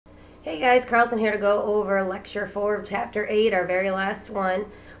Hey guys, Carlson here to go over Lecture 4 of Chapter 8, our very last one.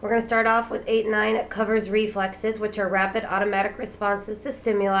 We're going to start off with 8 and 9. It covers reflexes, which are rapid automatic responses to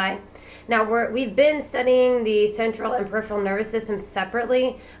stimuli. Now, we've been studying the central and peripheral nervous system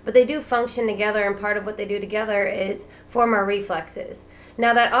separately, but they do function together, and part of what they do together is form our reflexes.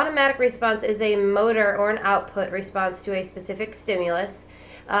 Now, that automatic response is a motor or an output response to a specific stimulus.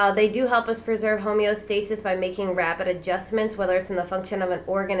 They do help us preserve homeostasis by making rapid adjustments, whether it's in the function of an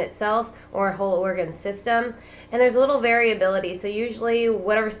organ itself or a whole organ system. And there's a little variability, so usually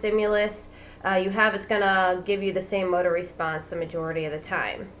whatever stimulus you have, it's going to give you the same motor response the majority of the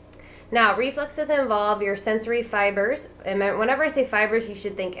time. Now, reflexes involve your sensory fibers, and whenever I say fibers, you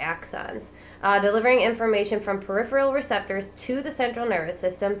should think axons. Delivering information from peripheral receptors to the central nervous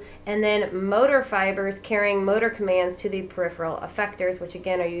system, and then motor fibers carrying motor commands to the peripheral effectors, which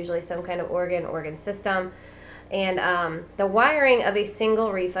again are usually some kind of organ system. And the wiring of a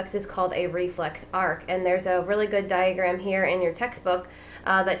single reflex is called a reflex arc, and there's a really good diagram here in your textbook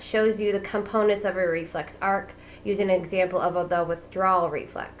that shows you the components of a reflex arc using an example of the withdrawal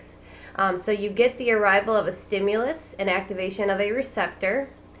reflex. So you get the arrival of a stimulus and activation of a receptor.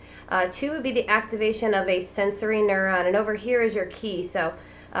 2 would be the activation of a sensory neuron, and over here is your key. So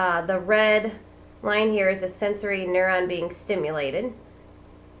the red line here is a sensory neuron being stimulated.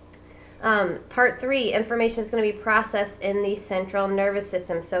 Part 3, information is going to be processed in the central nervous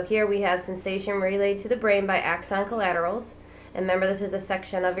system. So here we have sensation relayed to the brain by axon collaterals. And remember, this is a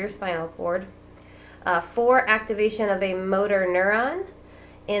section of your spinal cord. 4, activation of a motor neuron.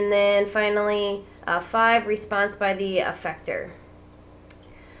 And then finally, 5, response by the effector.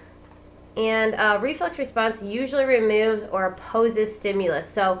 And reflex response usually removes or opposes stimulus.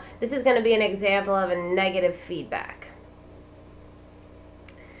 So this is going to be an example of a negative feedback.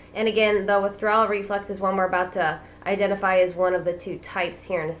 And again, the withdrawal reflex is one we're about to identify as one of the 2 types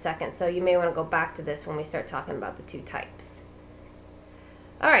here in a second. So you may want to go back to this when we start talking about the 2 types.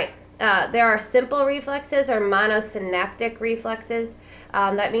 All right, there are simple reflexes or monosynaptic reflexes.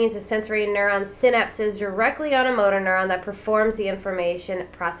 That means a sensory neuron synapses directly on a motor neuron that performs the information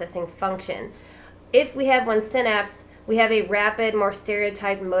processing function. If we have one synapse, we have a rapid, more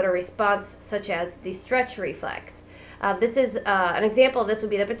stereotyped motor response, such as the stretch reflex. This is an example of this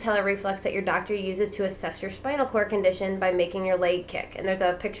would be the patella reflex that your doctor uses to assess your spinal cord condition by making your leg kick. And there's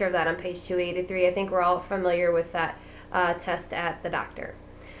a picture of that on page 283. I think we're all familiar with that test at the doctor.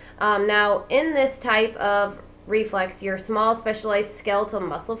 Now, in this type of reflex, your small specialized skeletal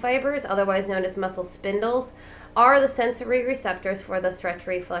muscle fibers, otherwise known as muscle spindles, are the sensory receptors for the stretch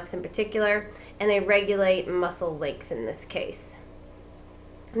reflex in particular, and they regulate muscle length in this case.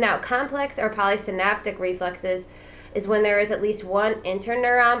 Now, complex or polysynaptic reflexes is when there is at least one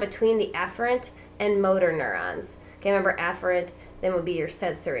interneuron between the afferent and motor neurons. Okay, remember afferent then would be your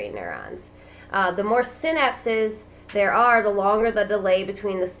sensory neurons. The more synapses there are, the longer the delay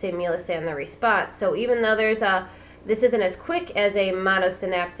between the stimulus and the response. So even though this isn't as quick as a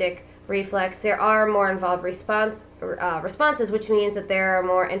monosynaptic reflex, there are more involved responses, which means that there are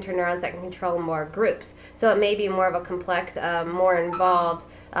more interneurons that can control more groups. So it may be more of a complex, more involved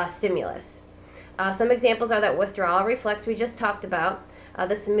stimulus. Some examples are that withdrawal reflex we just talked about.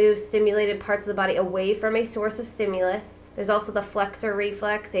 This moves stimulated parts of the body away from a source of stimulus. There's also the flexor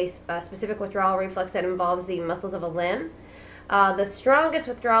reflex, a specific withdrawal reflex that involves the muscles of a limb. The strongest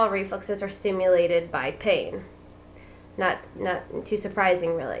withdrawal reflexes are stimulated by pain. Not too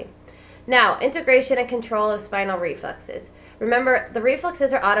surprising, really. Now, integration and control of spinal reflexes. Remember, the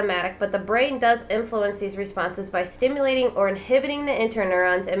reflexes are automatic, but the brain does influence these responses by stimulating or inhibiting the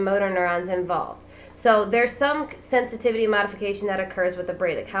interneurons and motor neurons involved. So there's some sensitivity modification that occurs with the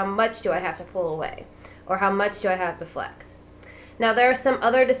brain, like how much do I have to pull away, or how much do I have to flex. Now, there are some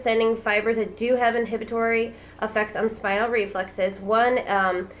other descending fibers that do have inhibitory effects on spinal reflexes. One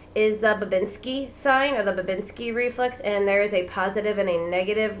is the Babinski sign, or the Babinski reflex, and there is a positive and a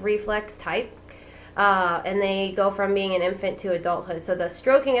negative reflex type. And they go from being an infant to adulthood. So the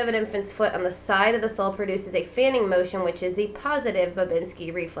stroking of an infant's foot on the side of the sole produces a fanning motion, which is the positive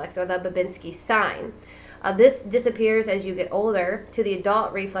Babinski reflex, or the Babinski sign. This disappears as you get older to the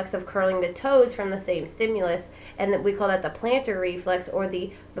adult reflex of curling the toes from the same stimulus, and we call that the plantar reflex, or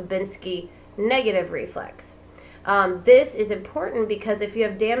the Babinski negative reflex. This is important because if you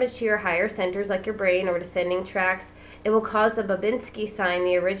have damage to your higher centers like your brain or descending tracts, it will cause the Babinski sign,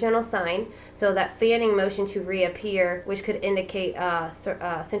 the original sign, so that fanning motion to reappear, which could indicate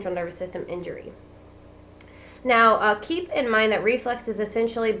central nervous system injury. Now, keep in mind that reflexes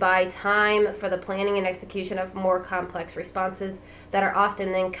essentially buy time for the planning and execution of more complex responses that are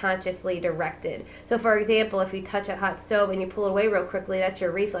often then consciously directed. So, for example, if you touch a hot stove and you pull it away real quickly, that's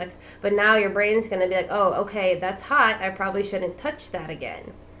your reflex. But now your brain's going to be like, oh, okay, that's hot. I probably shouldn't touch that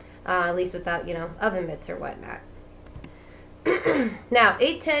again, at least without, oven mitts or whatnot. Now,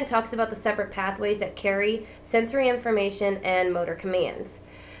 810 talks about the separate pathways that carry sensory information and motor commands.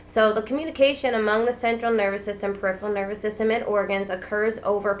 So the communication among the central nervous system, peripheral nervous system, and organs occurs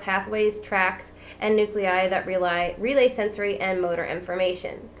over pathways, tracks, and nuclei that relay sensory and motor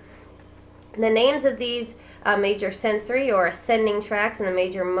information. The names of these major sensory or ascending tracks and the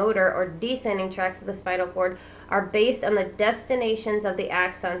major motor or descending tracks of the spinal cord are based on the destinations of the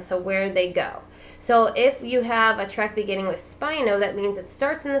axons, so where they go. So if you have a track beginning with spino, that means it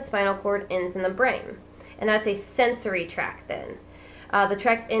starts in the spinal cord, ends in the brain. And that's a sensory track then. The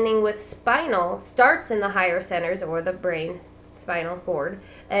tract ending with spinal starts in the higher centers or the brain spinal cord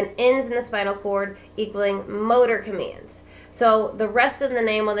and ends in the spinal cord, equaling motor commands. So the rest of the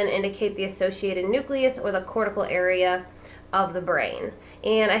name will then indicate the associated nucleus or the cortical area of the brain.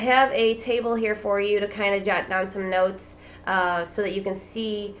 And I have a table here for you to kind of jot down some notes so that you can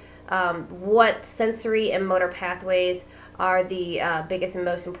see what sensory and motor pathways are the biggest and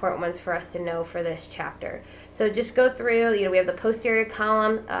most important ones for us to know for this chapter. So just go through, we have the posterior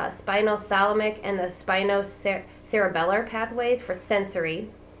column, spinothalamic, and the spinocerebellar pathways for sensory.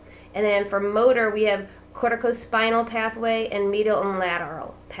 And then for motor, we have corticospinal pathway and medial and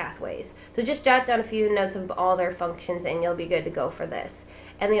lateral pathways. So just jot down a few notes of all their functions and you'll be good to go for this.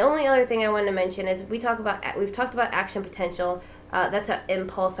 And the only other thing I wanted to mention is we've talked about action potential. That's an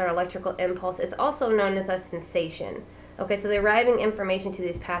impulse or electrical impulse. It's also known as a sensation. Okay, so the arriving information to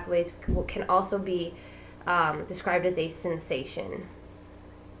these pathways can also be described as a sensation.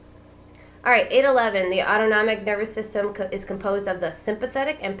 All right, 811, the autonomic nervous system is composed of the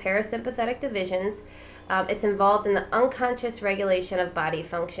sympathetic and parasympathetic divisions. It's involved in the unconscious regulation of body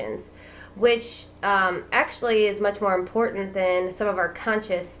functions, which actually is much more important than some of our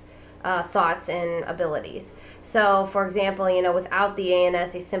conscious thoughts and abilities. So, for example, without the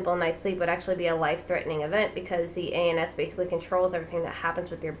ANS, a simple night's sleep would actually be a life-threatening event because the ANS basically controls everything that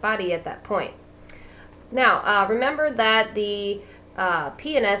happens with your body at that point. Now, remember that the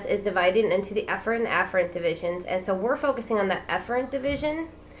PNS is divided into the efferent and afferent divisions, and so we're focusing on the efferent division,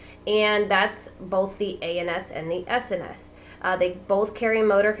 and that's both the ANS and the SNS. They both carry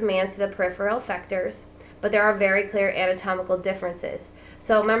motor commands to the peripheral effectors, but there are very clear anatomical differences.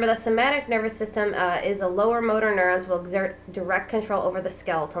 So remember, the somatic nervous system is the lower motor neurons will exert direct control over the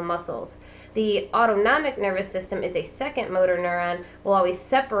skeletal muscles. The autonomic nervous system is a second motor neuron, will always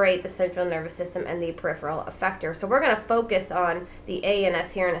separate the central nervous system and the peripheral effector. So we're going to focus on the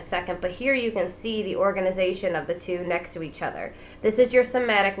ANS here in a second, but here you can see the organization of the two next to each other. This is your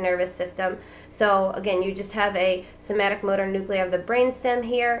somatic nervous system. So again, you just have a somatic motor nuclei of the brainstem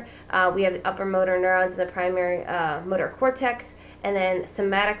here. We have the upper motor neurons in the primary motor cortex, and then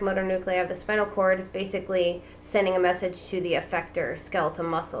somatic motor nuclei of the spinal cord, basically sending a message to the effector skeletal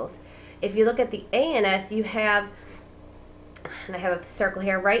muscles. If you look at the ANS, you have, and I have a circle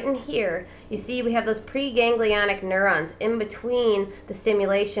here, right in here, you see we have those preganglionic neurons in between the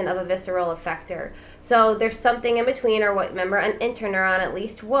stimulation of a visceral effector. So there's something in between, or remember, an interneuron, at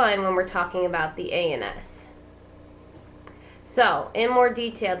least one, when we're talking about the ANS. So, in more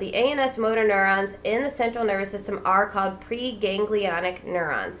detail, the ANS motor neurons in the central nervous system are called preganglionic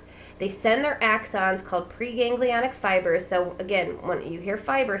neurons. They send their axons, called preganglionic fibers, so again, when you hear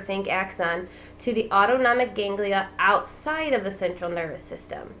fiber, think axon, to the autonomic ganglia outside of the central nervous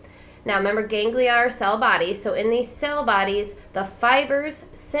system. Now remember, ganglia are cell bodies, so in these cell bodies, the fibers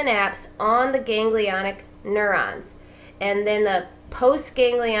synapse on the ganglionic neurons. And then the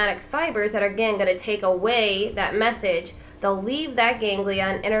postganglionic fibers that are, again, going to take away that message, they'll leave that ganglia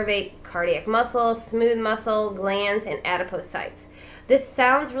and innervate cardiac muscle, smooth muscle, glands, and adipocytes. This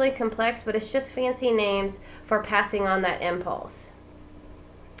sounds really complex, but it's just fancy names for passing on that impulse.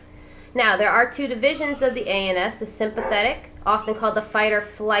 Now, there are two divisions of the ANS, the sympathetic, often called the fight or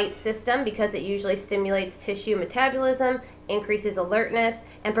flight system because it usually stimulates tissue metabolism, increases alertness,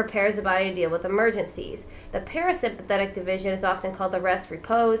 and prepares the body to deal with emergencies. The parasympathetic division is often called the rest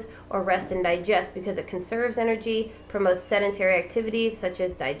repose or rest and digest because it conserves energy, promotes sedentary activities such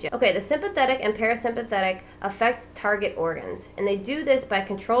as digestion. Okay, the sympathetic and parasympathetic affect target organs, and they do this by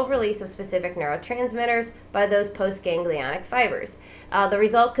controlled release of specific neurotransmitters by those postganglionic fibers. The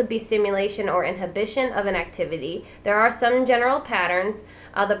result could be stimulation or inhibition of an activity. There are some general patterns.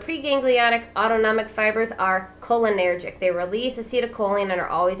 The preganglionic autonomic fibers are cholinergic. They release acetylcholine and are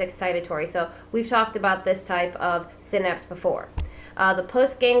always excitatory. So we've talked about this type of synapse before. The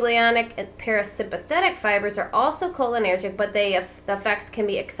postganglionic and parasympathetic fibers are also cholinergic, but the effects can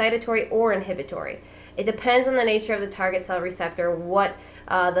be excitatory or inhibitory. It depends on the nature of the target cell receptor, what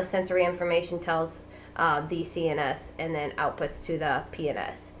the sensory information tells the CNS and then outputs to the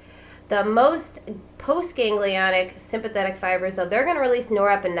PNS. The most postganglionic sympathetic fibers, though, they're going to release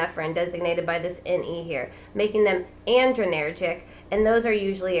norepinephrine, designated by this NE here, making them adrenergic, and those are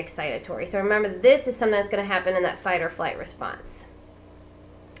usually excitatory. So remember, this is something that's going to happen in that fight or flight response.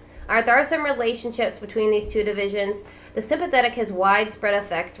 All right, there are some relationships between these two divisions. The sympathetic has widespread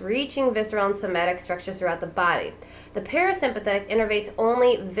effects, reaching visceral and somatic structures throughout the body. The parasympathetic innervates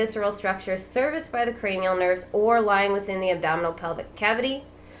only visceral structures serviced by the cranial nerves or lying within the abdominal pelvic cavity.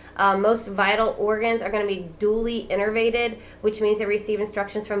 Most vital organs are going to be dually innervated, which means they receive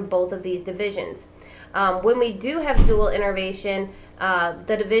instructions from both of these divisions. When we do have dual innervation,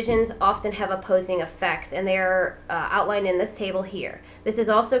 the divisions often have opposing effects, and they are outlined in this table here. This is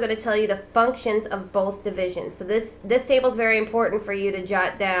also going to tell you the functions of both divisions. So this table is very important for you to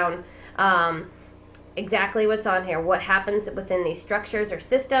jot down exactly what's on here, what happens within these structures or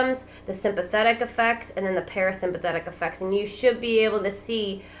systems, the sympathetic effects, and then the parasympathetic effects. And you should be able to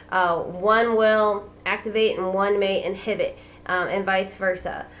see one will activate and one may inhibit, and vice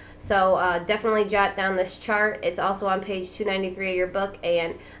versa. So definitely jot down this chart. It's also on page 293 of your book,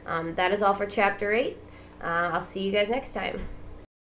 and that is all for Chapter 8. I'll see you guys next time.